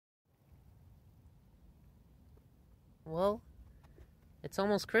Well, it's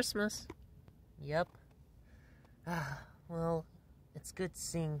almost Christmas. Yep. Well, it's good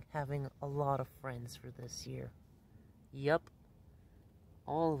seeing having a lot of friends for this year. Yep.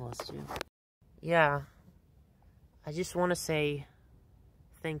 All of us do. Yeah. I just want to say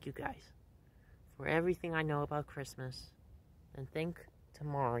thank you guys for everything I know about Christmas. And thank to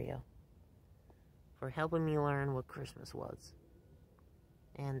Mario for helping me learn what Christmas was.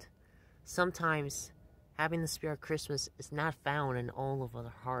 And sometimes having the spirit of Christmas is not found in all of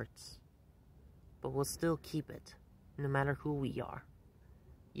our hearts. But we'll still keep it, no matter who we are.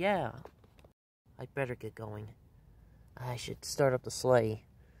 Yeah. I'd better get going. I should start up the sleigh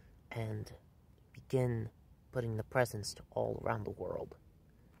and begin putting the presents to all around the world.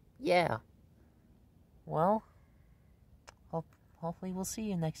 Yeah. Well, hopefully we'll see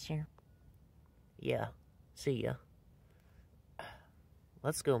you next year. Yeah. See ya.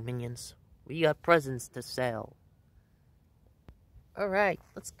 Let's go, minions. We got presents to sell. Alright,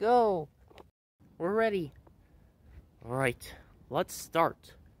 let's go. We're ready. Alright, let's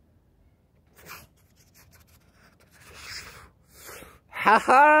start.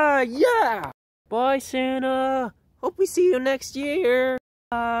 Haha, yeah! Bye, Santa. Hope we see you next year.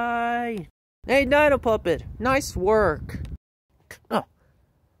 Bye. Hey, Dino Puppet, nice work. Oh.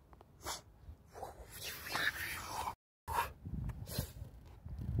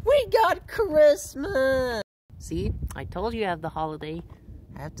 We got Christmas! See, I told you I have the holiday.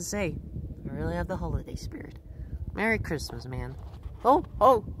 I have to say, I really have the holiday spirit. Merry Christmas, man. Ho,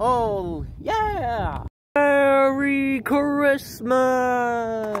 ho, ho! Yeah! Merry Christmas!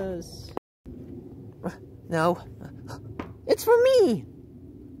 No. It's for me!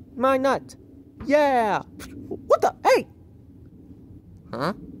 My nut. Yeah! What the? Hey!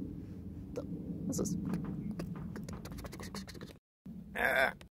 Huh? What's this?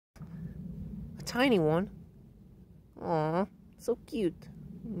 A tiny one. Aw, so cute.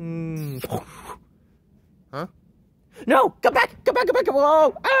 Huh? No! Come back! Come back! Come back!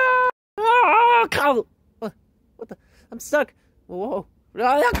 Whoa! Ah! Ah! Ow! What the? I'm stuck. Whoa!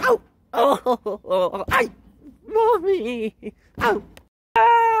 Ow! Oh! Ay! Mommy! Ow!